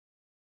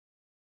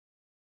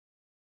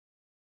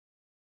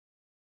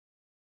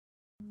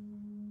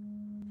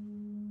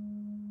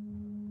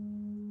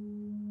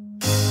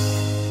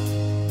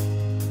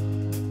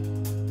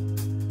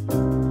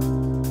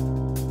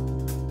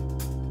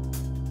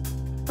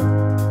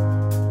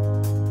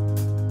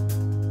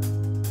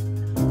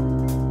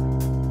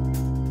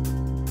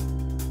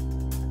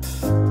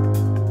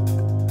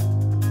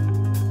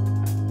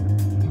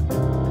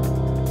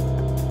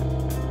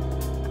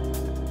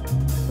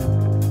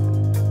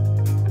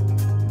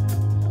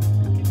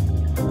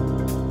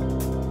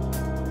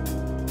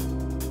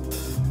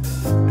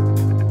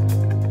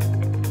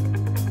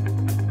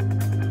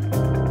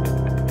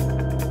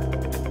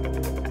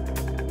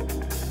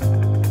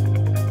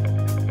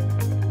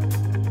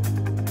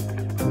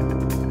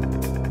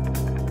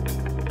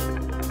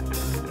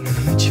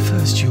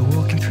first, you're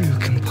walking through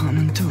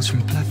compartment doors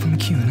from platform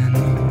Q, and I knew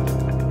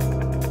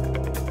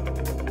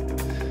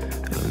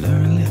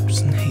alluring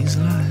lips and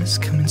hazel eyes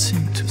coming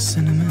soon to a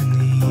cinema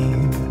near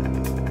you.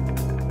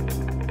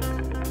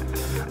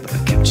 But I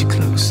kept you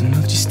close and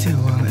loved you still,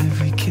 while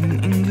every kid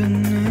in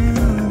England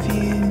knew of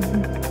you.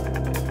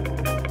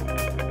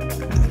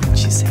 With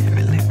witch's hair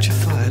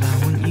electrified, I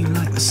want you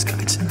like the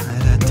sky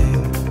tonight, I do.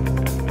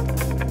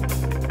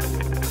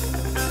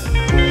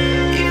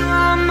 You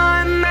are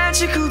my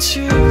magical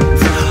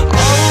truth.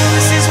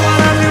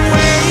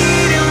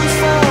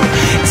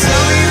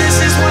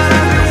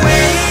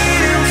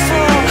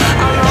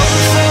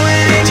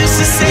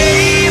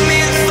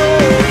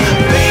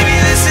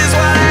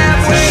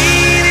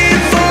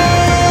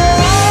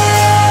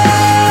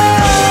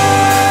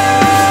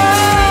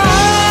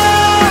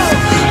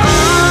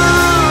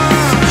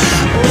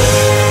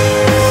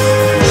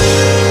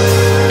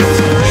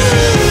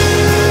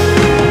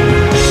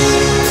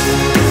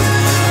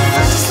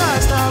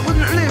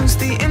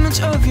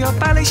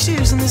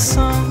 Shoes in this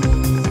song.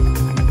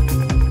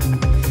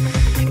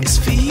 It's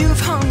for you of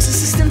Holmes,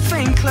 assistant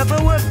fame, clever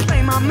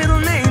wordplay. My middle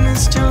name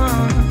is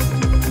John.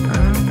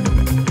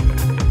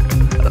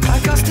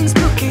 Like Austin's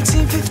book,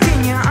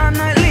 1815. Yeah, I'm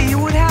Knightley,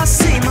 Woodhouse,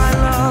 see my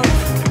love.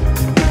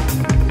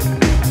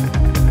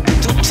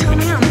 Don't tell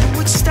me I'm the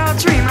Woodstock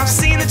dream. I've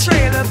seen the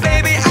trailer,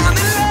 baby, I'm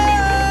in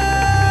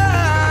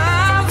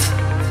love.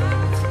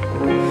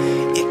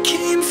 You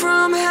came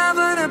from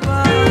heaven above.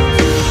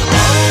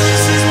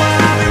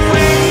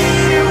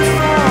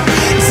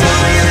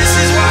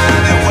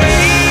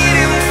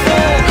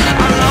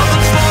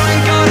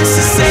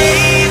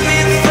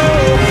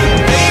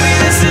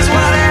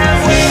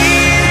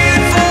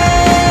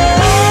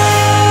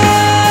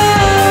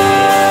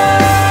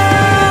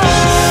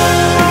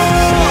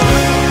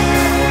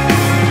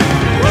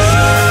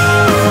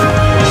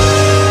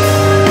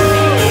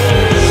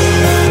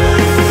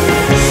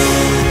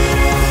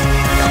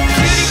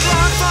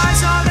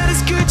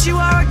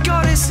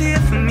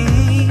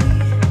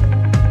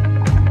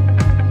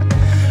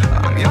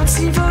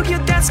 Invoke your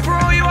deaths for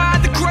all you are,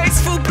 the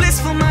graceful,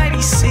 blissful,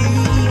 mighty sea.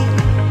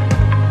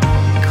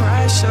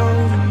 Crash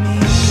over me.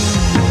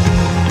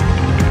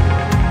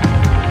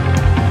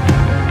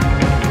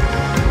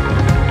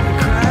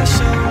 Crash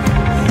over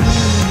me.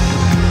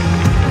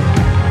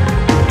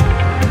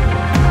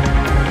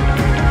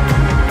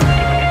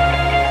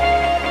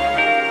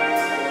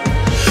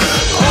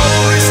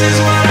 Oh, this is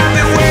what I've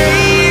been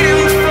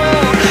waiting for.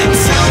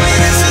 Tell me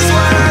this is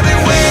what I've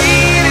been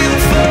waiting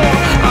for.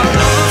 Our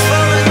love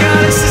for a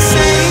goddess is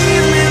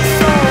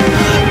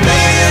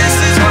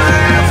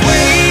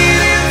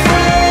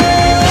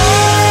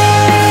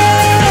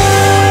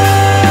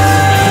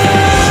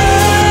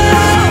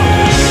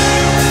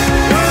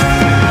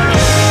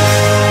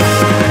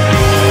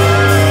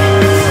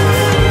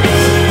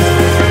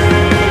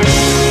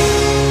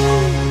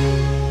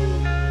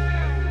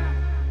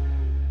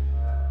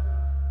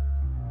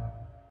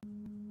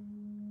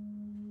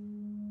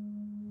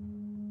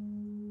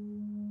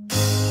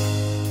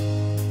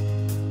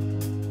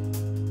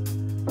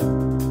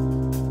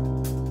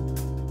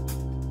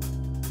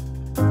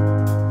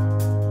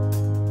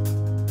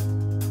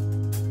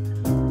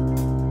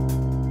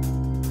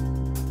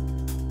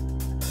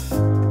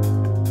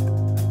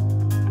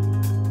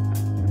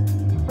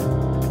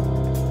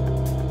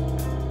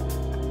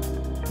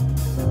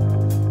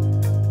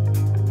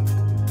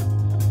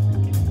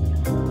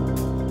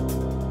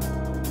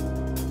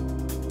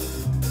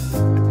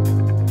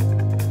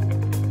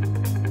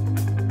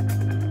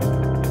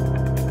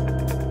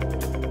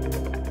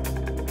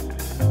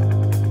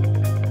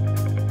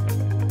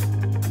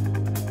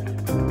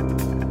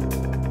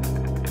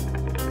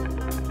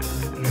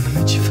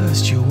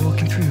first, you're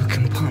walking through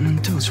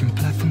compartment doors from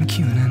platform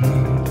Q, and I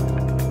knew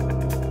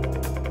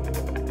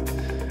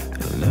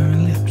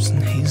alluring lips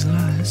and hazel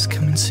eyes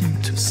coming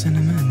soon to a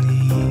cinema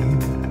near you.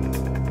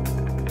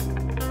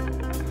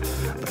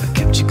 But I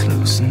kept you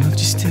close and loved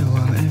you still,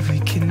 while every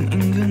kid in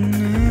England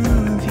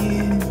knew of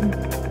you.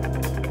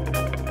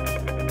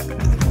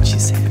 With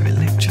witch's hair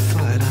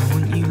electrified, I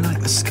want you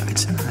like the sky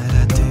tonight,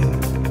 I do.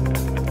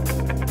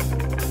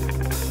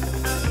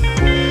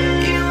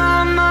 You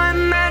are my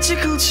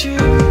magical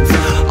truth.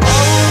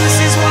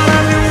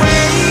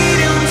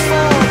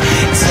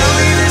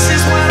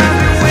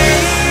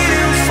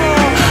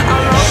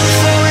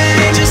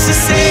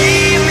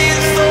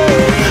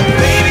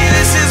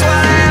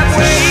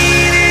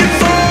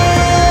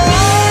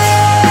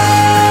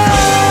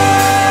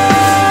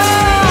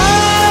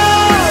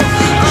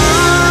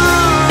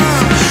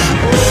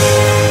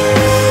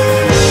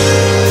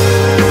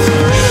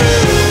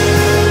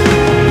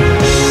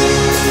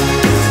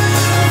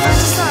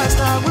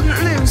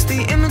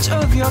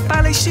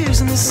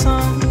 Shoes in this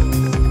song.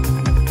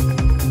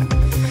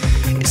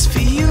 It's for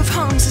you of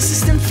Holmes,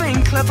 assistant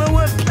fame, clever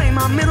wordplay.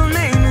 My middle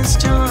name is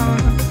John.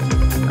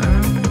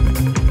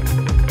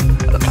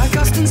 Like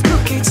Austin's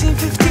book,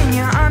 1815.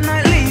 Yeah, I'm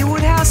Knightley,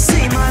 Woodhouse,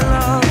 see my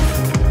love.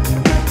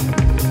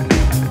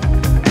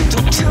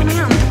 Don't tell me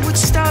I'm the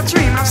Woodstock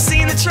dream. I've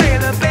seen the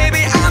trailer,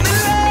 baby, I'm in love.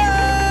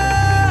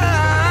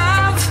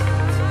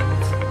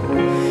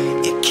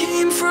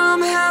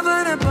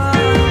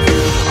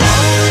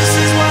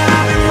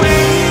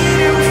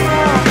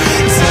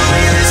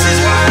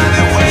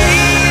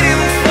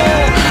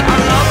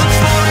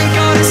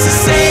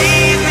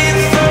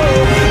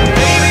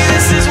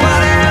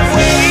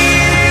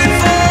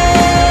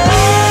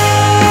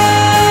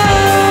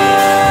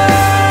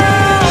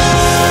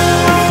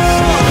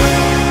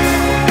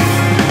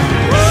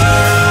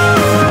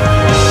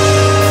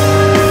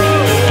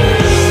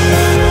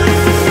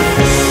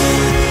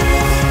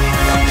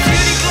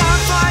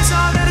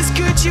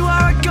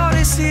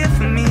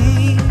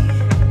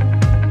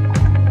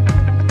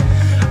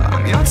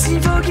 to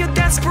invoke your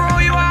debts for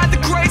all you are, the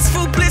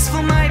graceful,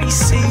 blissful, mighty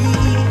sea.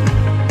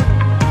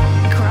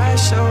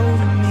 Crash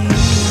over me.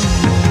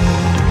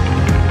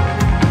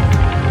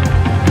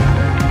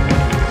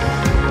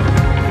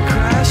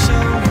 Crash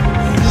over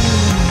me.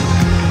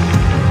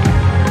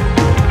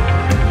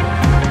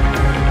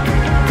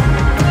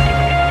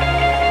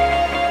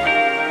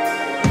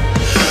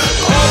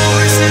 Oh,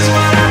 this is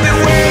what I've been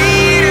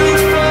waiting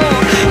for.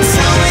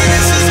 Tell me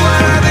this is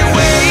what I've been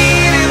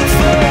waiting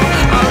for.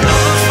 Our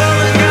love for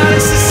a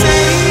goddess to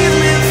save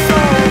me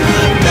for.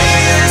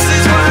 Baby, this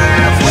is what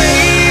I've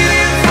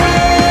waited for.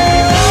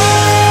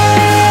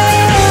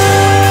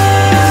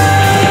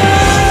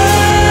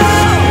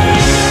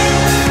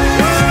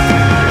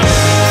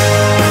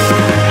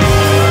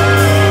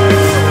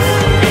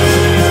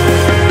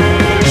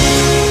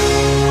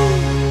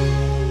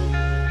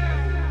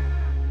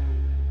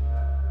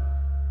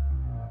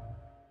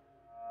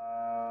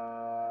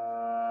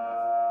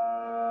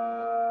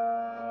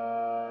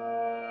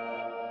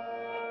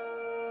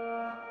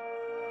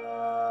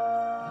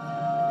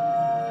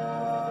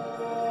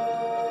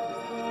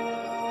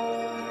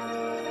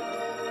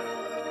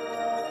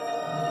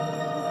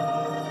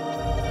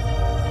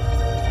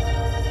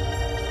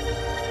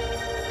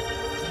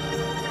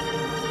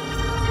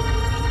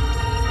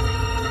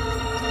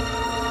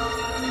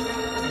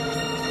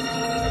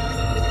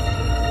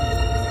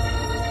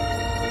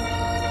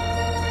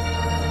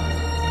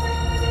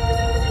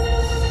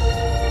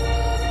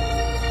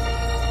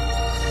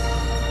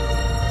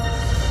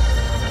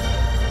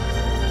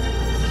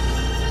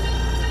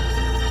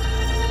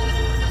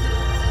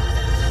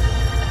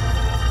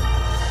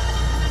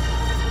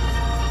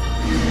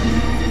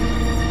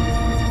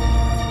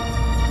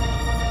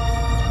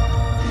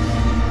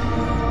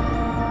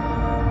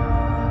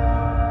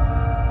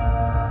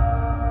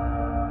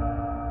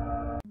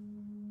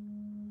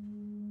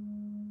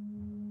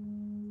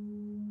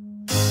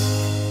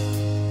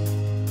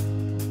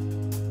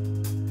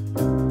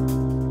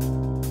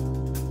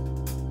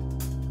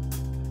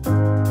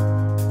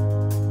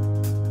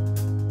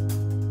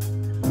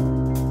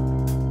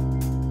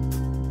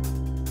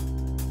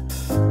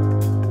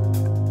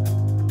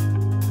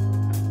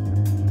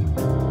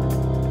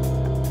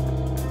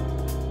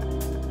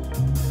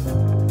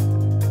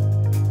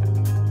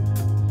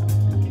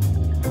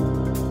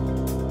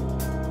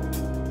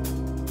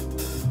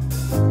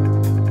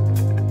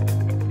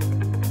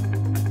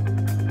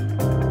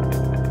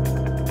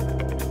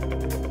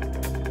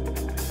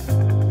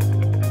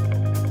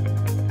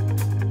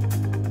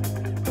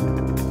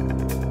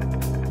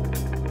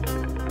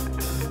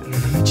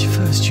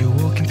 First, you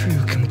were walking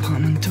through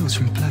compartment doors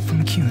from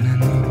platform Q, and I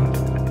knew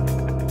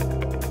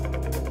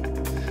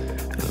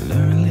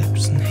alluring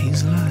lips and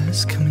hazel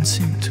eyes coming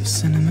soon to a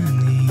cinema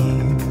near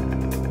you.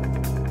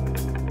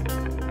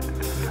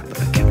 But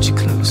I kept you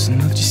close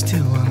and loved you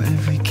still, while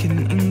every kid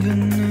in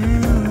England knew